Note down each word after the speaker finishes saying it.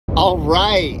All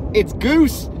right, it's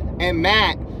Goose and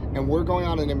Matt, and we're going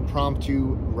on an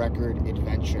impromptu record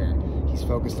adventure. He's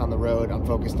focused on the road, I'm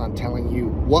focused on telling you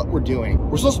what we're doing.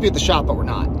 We're supposed to be at the shop, but we're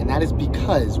not, and that is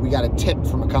because we got a tip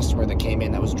from a customer that came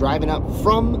in that was driving up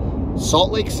from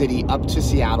Salt Lake City up to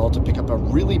Seattle to pick up a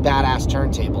really badass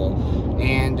turntable,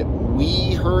 and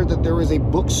we heard that there was a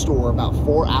bookstore about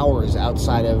 4 hours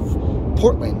outside of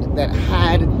Portland that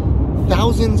had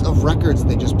thousands of records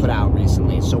they just put out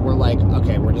recently. So we're like,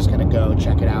 okay, we're just gonna go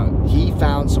check it out. He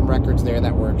found some records there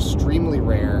that were extremely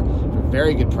rare for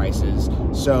very good prices.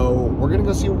 So we're gonna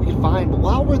go see what we can find. But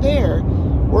while we're there,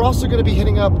 we're also gonna be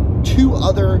hitting up 2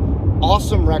 other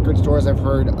awesome record stores I've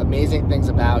heard amazing things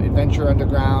about: Adventure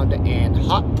Underground and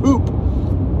Hot Poop,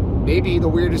 maybe the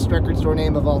weirdest record store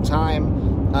name of all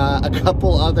time. A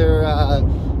couple other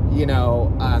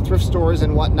thrift stores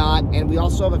and whatnot, and we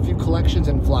also have a few collections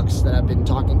in flux that I've been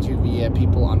talking to via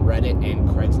people on Reddit and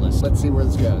Craigslist. Let's see where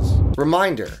this goes.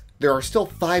 Reminder, there are still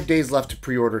 5 days left to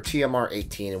pre-order TMR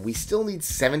 18, and we still need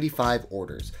 75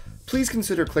 orders. Please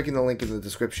consider clicking the link in the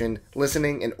description,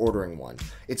 listening, and ordering one.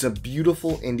 It's a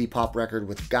beautiful indie pop record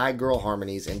with guy girl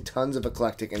harmonies and tons of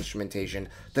eclectic instrumentation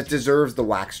that deserves the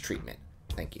wax treatment.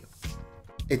 Thank you.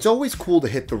 It's always cool to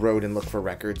hit the road and look for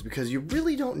records because you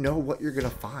really don't know what you're gonna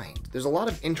find. There's a lot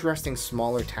of interesting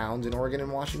smaller towns in Oregon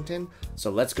and Washington,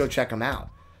 so let's go check them out.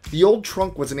 The Old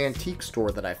Trunk was an antique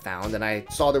store that I found, and I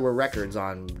saw there were records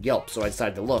on Yelp, so I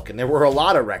decided to look, and there were a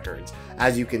lot of records,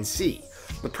 as you can see.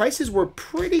 The prices were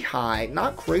pretty high,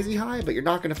 not crazy high, but you're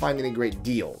not gonna find any great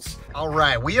deals. All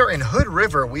right, we are in Hood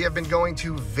River. We have been going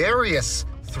to various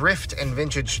thrift and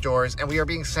vintage stores, and we are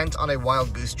being sent on a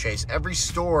wild goose chase. Every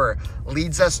store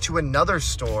leads us to another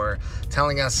store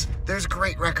telling us there's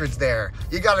great records there,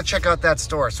 you got to check out that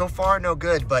store. So far no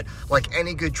good, but like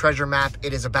any good treasure map,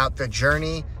 it is about the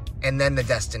journey and then the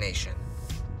destination.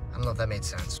 I don't know if that made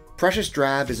sense. Precious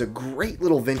Drab is a great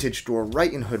little vintage store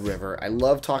right in Hood River. I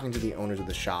love talking to the owners of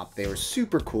the shop. They were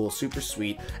super cool, super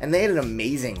sweet, and they had an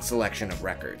amazing selection of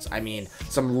records. I mean,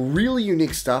 some really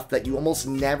unique stuff that you almost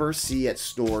never see at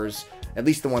stores, at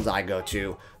least the ones I go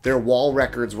to. Their wall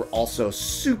records were also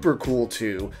super cool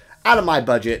too. Out of my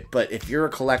budget, but if you're a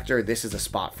collector, this is a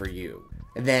spot for you.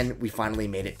 And then we finally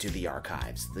made it to the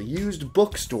archives, the used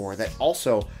bookstore that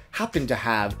also happened to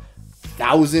have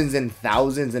thousands and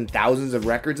thousands and thousands of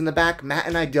records in the back. Matt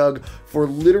and I dug for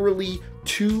literally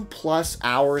 2+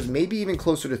 hours, maybe even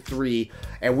closer to 3,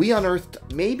 and we unearthed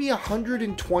maybe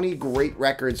 120 great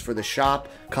records for the shop,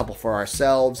 a couple for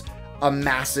ourselves, a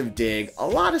massive dig, a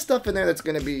lot of stuff in there that's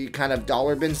going to be kind of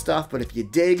dollar bin stuff, but if you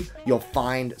dig, you'll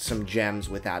find some gems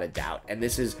without a doubt. And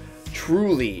this is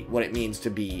truly what it means to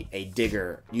be a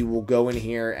digger. You will go in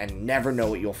here and never know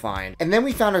what you'll find. And then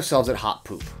we found ourselves at Hot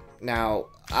Poop. Now,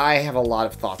 I have a lot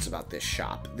of thoughts about this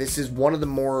shop. This is one of the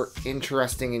more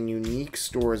interesting and unique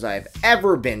stores I've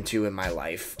ever been to in my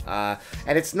life.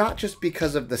 And it's not just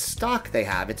because of the stock they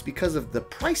have, it's because of the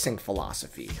pricing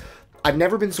philosophy. I've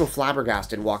never been so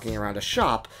flabbergasted walking around a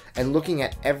shop and looking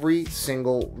at every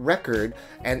single record,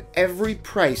 and every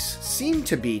price seemed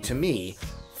to be, to me,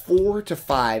 4 to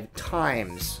 5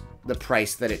 times the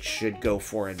price that it should go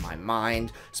for in my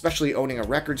mind. Especially owning a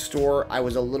record store, I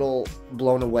was a little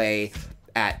blown away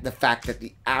at the fact that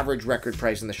the average record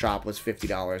price in the shop was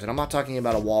 $50. And I'm not talking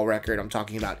about a wall record, I'm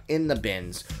talking about in the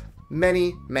bins.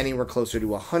 Many were closer to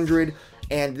 100,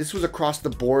 and this was across the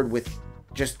board with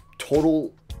just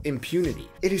total impunity.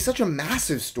 It is such a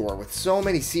massive store with so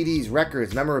many CDs,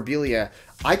 records, memorabilia.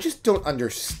 I just don't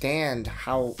understand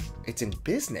how it's in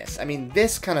business. I mean,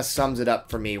 this kind of sums it up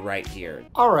for me right here.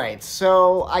 All right,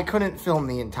 so I couldn't film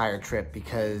the entire trip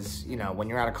because, you know, when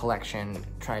you're at a collection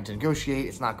trying to negotiate,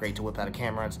 it's not great to whip out a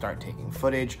camera and start taking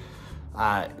footage.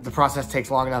 The process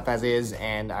takes long enough as is,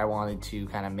 and I wanted to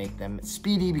kind of make them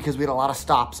speedy because we had a lot of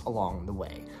stops along the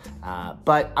way.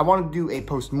 But I wanted to do a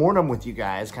post-mortem with you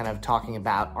guys, kind of talking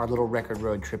about our little record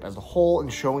road trip as a whole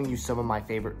and showing you some of my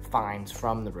favorite finds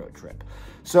from the road trip.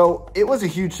 So it was a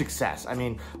huge success. I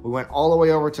mean, we went all the way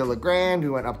over to La Grande, we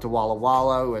went up to Walla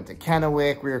Walla, we went to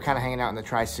Kennewick, we were kind of hanging out in the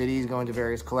Tri-Cities, going to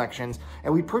various collections,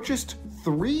 and we purchased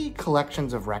 3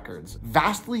 collections of records,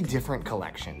 vastly different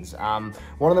collections.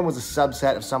 One of them was a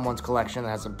subset of someone's collection that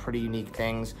has some pretty unique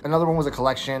things. Another one was a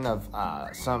collection of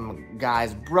some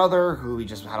guy's brother who he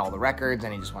just had all the records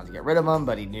and he just wanted to get rid of them,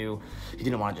 but he knew he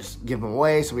didn't want to just give them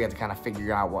away, so we had to kind of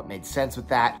figure out what made sense with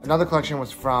that. Another collection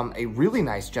was from a really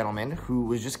nice gentleman who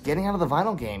was just getting out of the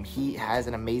vinyl game. He has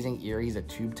an amazing ear. He's a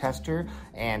tube tester,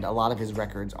 and a lot of his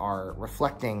records are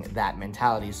reflecting that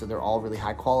mentality. So they're all really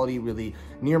high quality, really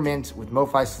near mint with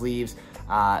MoFi sleeves.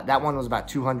 That one was about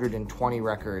 220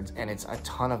 records, and it's a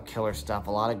ton of killer stuff.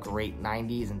 A lot of great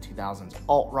 90s and 2000s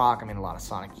alt rock. I mean, a lot of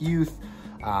Sonic Youth.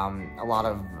 A lot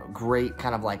of great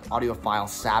kind of like audiophile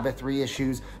Sabbath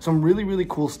reissues. Some really, really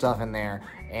cool stuff in there,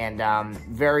 and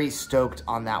very stoked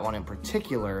on that one in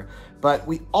particular. But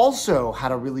we also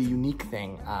had a really unique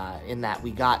thing in that we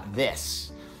got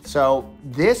this. So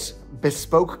this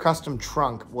bespoke custom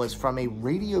trunk was from a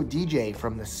radio DJ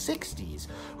from the 60s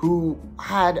who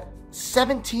had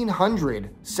 1,700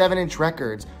 7-inch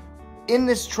records in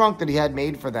this trunk that he had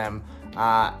made for them.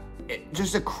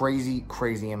 Just a crazy,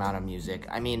 crazy amount of music.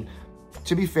 I mean,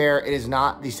 to be fair, it is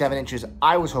not the 7 inches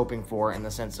I was hoping for in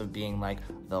the sense of being like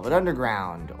Velvet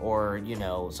Underground or, you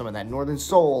know, some of that Northern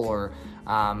Soul or,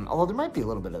 although there might be a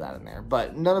little bit of that in there,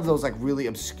 but none of those like really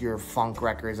obscure funk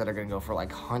records that are going to go for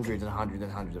like hundreds and hundreds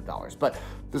and hundreds of dollars. But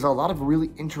there's a lot of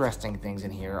really interesting things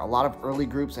in here, a lot of early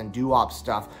groups and doo-wop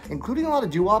stuff, including a lot of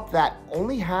doo-wop that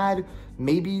only had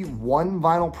maybe one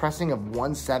vinyl pressing of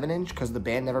one 7-inch because the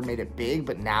band never made it big,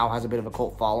 but now has a bit of a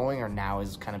cult following, or now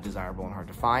is kind of desirable and hard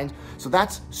to find. So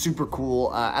that's super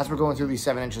cool. As we're going through these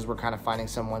 7 inches, we're kind of finding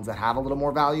some ones that have a little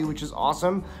more value, which is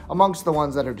awesome, amongst the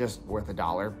ones that are just worth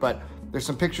 $1. But there's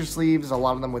some picture sleeves, a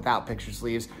lot of them without picture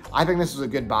sleeves. I think this was a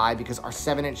good buy because our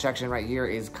 7-inch section right here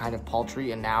is kind of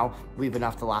paltry, and now we have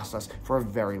enough to last us for a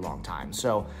very long time.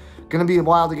 So gonna be a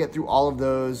while to get through all of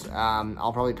those.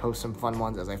 I'll probably post some fun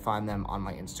ones as I find them on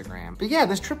my Instagram. But yeah,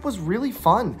 this trip was really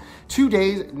fun. 2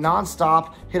 days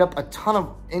nonstop, hit up a ton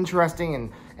of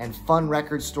interesting and fun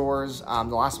record stores. The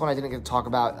last one I didn't get to talk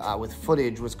about with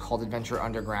footage was called Adventure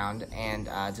Underground, and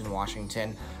it's in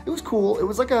Washington. It was cool. It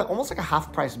was like almost like a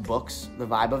half-price Books, the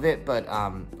vibe of it, but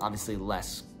obviously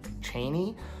less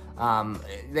chainy.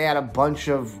 They had a bunch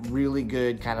of really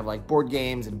good kind of like board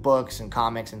games and books and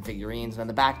comics and figurines, and in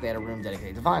the back they had a room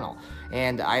dedicated to vinyl.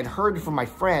 And I had heard from my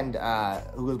friend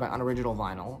who goes by Unoriginal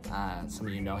Vinyl. Some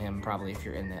of you know him probably if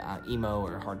you're in the emo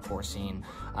or hardcore scene.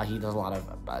 He does a lot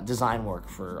of design work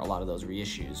for a lot of those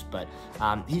reissues, but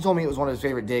he told me it was one of his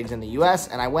favorite digs in the US,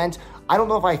 and I went. I don't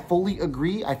know if I fully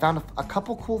agree. I found a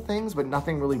couple cool things, but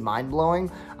nothing really mind-blowing.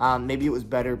 Maybe it was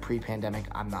better pre-pandemic,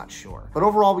 I'm not sure. But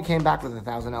overall, we came back with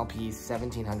 1,000 LPs,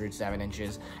 1,700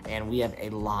 7-inches, and we have a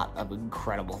lot of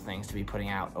incredible things to be putting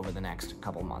out over the next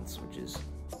couple months, which is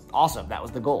awesome. That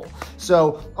was the goal.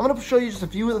 So I'm gonna show you just a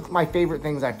few of my favorite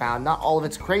things I found. Not all of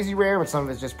it's crazy rare, but some of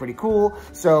it's just pretty cool.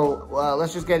 So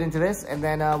let's just get into this, and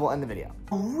then we'll end the video.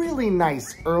 A really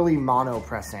nice early mono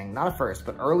pressing, not a first,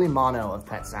 but early mono of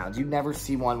Pet Sounds. You'd never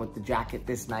see one with the jacket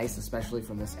this nice, especially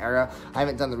from this era. I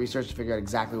haven't done the research to figure out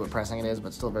exactly what pressing it is,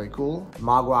 but still very cool.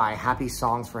 Mogwai, Happy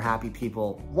Songs for Happy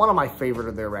People. One of my favorite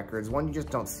of their records, one you just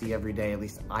don't see every day, at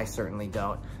least I certainly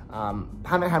don't.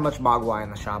 Haven't had much Mogwai in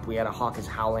the shop. We had a Hawk is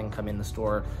Howling come in the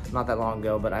store not that long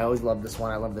ago, but I always loved this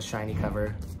one. I love the shiny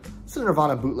cover. This is a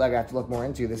Nirvana bootleg I have to look more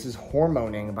into. This is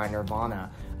Hormoning by Nirvana.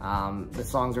 The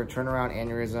songs are Turnaround,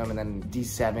 Aneurysm, and then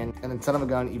D7, and then Son of a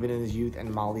Gun, Even in His Youth,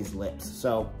 and Molly's Lips.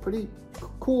 So pretty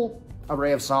cool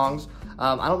array of songs.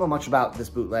 I don't know much about this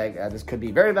bootleg. This could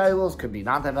be very valuable, this could be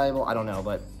not that valuable, I don't know,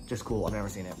 but just cool. I've never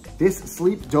seen it. This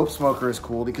Sleep Dope Smoker is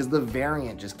cool because the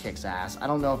variant just kicks ass. I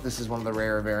don't know if this is one of the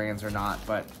rarer variants or not,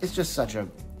 but it's just such a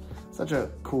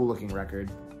cool looking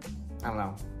record. I don't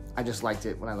know. I just liked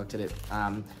it when I looked at it.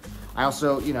 I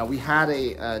also, you know, we had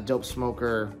a Dope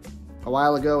Smoker a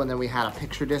while ago, and then we had a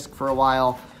picture disc for a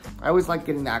while. I always like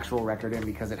getting the actual record in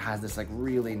because it has this like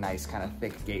really nice kind of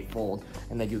thick gatefold,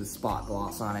 and they do the spot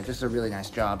gloss on it. Just a really nice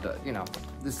job to, you know,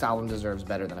 this album deserves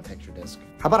better than a picture disc.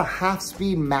 How about a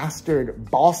half-speed mastered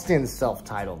Boston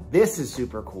self-titled? This is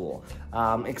super cool.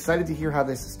 Excited to hear how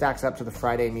this stacks up to the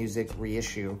Friday Music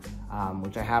reissue,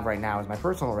 which I have right now as my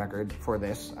personal record for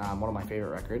this, one of my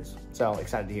favorite records. So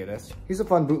excited to hear this. Here's a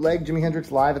fun bootleg, Jimi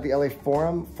Hendrix live at the LA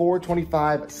Forum,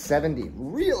 4/25/70.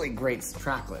 Really great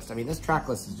track list. I mean, this track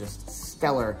list is just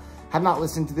stellar. Have not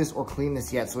listened to this or cleaned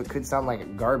this yet, so it could sound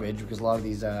like garbage because a lot of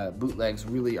these bootlegs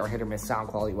really are hit or miss sound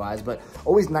quality wise, but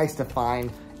always nice to find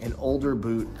an older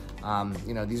boot.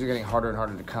 You know, these are getting harder and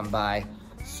harder to come by,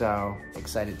 so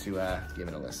excited to give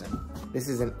it a listen. This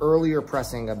is an earlier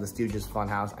pressing of the Stooges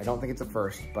Funhouse. I don't think it's a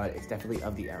first, but it's definitely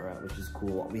of the era, which is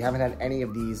cool. We haven't had any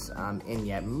of these in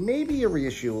yet. Maybe a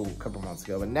reissue a couple months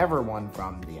ago, but never one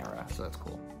from the era, so that's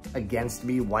cool. Against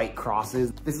Me, White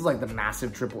Crosses. This is like the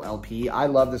massive triple LP. I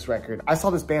love this record. I saw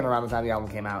this band around the time the album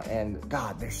came out, and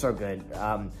God, they're so good.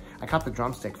 I caught the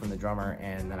drumstick from the drummer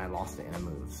and then I lost it in a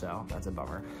move, so that's a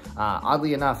bummer.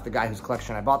 Oddly enough, the guy whose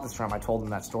collection I bought this from, I told him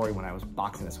that story when I was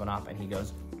boxing this one up, and he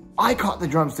goes, I caught the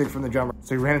drumstick from the drummer.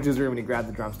 So he ran into his room and he grabbed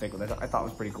the drumstick, which I thought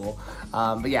was pretty cool.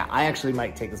 But yeah, I actually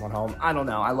might take this one home. I don't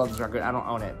know. I love this record. I don't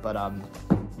own it, but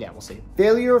yeah, we'll see.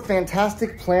 Failure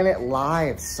Fantastic Planet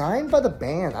Live, signed by the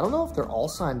band. I don't know if they're all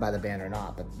signed by the band or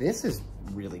not, but this is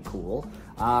really cool.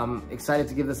 Excited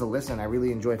to give this a listen. I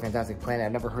really enjoy Fantastic Planet.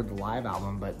 I've never heard the live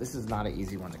album, but this is not an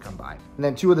easy one to come by. And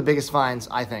then two of the biggest finds,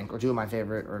 I think, or two of my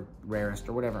favorite or rarest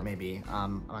or whatever it may be.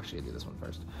 I'm actually gonna do this one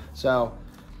first. So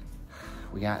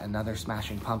we got another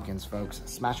Smashing Pumpkins, folks.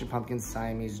 Smashing Pumpkins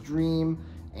Siamese Dream,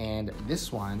 and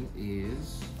this one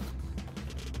is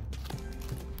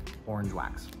Orange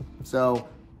Wax. So,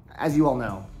 as you all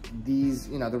know, these,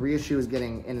 you know, the reissue is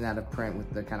getting in and out of print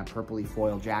with the kind of purpley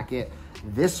foil jacket.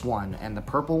 This one and the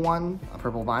purple one, a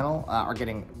purple vinyl, are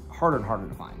getting harder and harder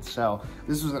to find. So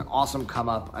this was an awesome come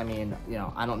up. I mean, you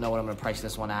know, I don't know what I'm gonna price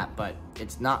this one at, but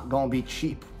it's not gonna be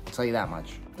cheap, I'll tell you that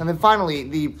much. And then finally,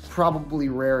 the probably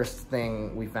rarest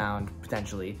thing we found,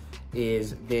 potentially,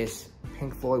 is this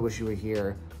Pink Floyd Wish You Were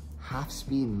Here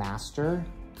Half-Speed Master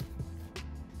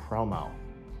promo.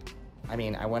 I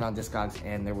mean, I went on Discogs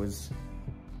and there was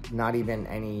not even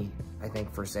any, I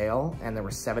think, for sale, and there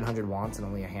were 700 wants and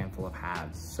only a handful of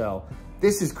halves. So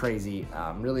this is crazy.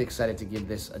 I'm really excited to give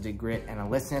this a dig grit and a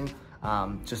listen,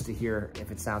 just to hear if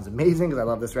it sounds amazing, because I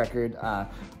love this record.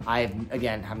 I,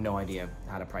 again, have no idea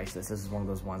how to price this. This is one of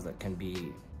those ones that can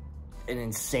be an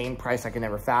insane price I can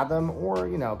never fathom, or,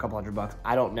 you know, a couple $100.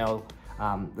 I don't know.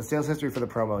 The sales history for the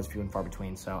promo is few and far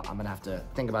between, so I'm gonna have to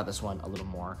think about this one a little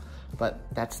more, but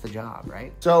that's the job,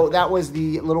 right? So that was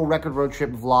the little Record Road Trip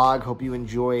vlog. Hope you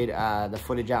enjoyed the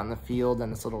footage out in the field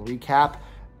and this little recap.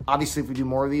 Obviously, if we do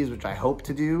more of these, which I hope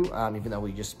to do, even though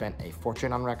we just spent a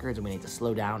fortune on records and we need to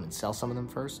slow down and sell some of them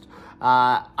first,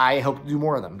 I hope to do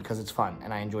more of them because it's fun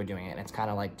and I enjoy doing it. And it's kind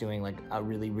of like doing like a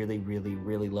really, really, really,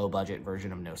 really low budget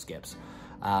version of No Skips.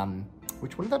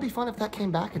 Which, wouldn't that be fun if that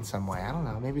came back in some way? I don't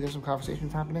know. Maybe there's some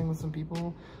conversations happening with some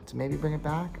people to maybe bring it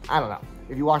back. I don't know.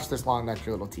 If you watch this long, that's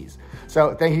your little tease.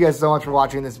 So thank you guys so much for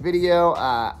watching this video.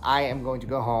 I am going to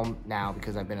go home now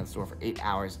because I've been in the store for 8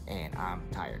 hours and I'm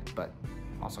tired, but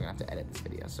I'm also gonna have to edit this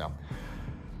video. So,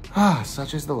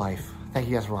 such is the life. Thank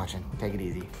you guys for watching. Take it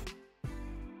easy.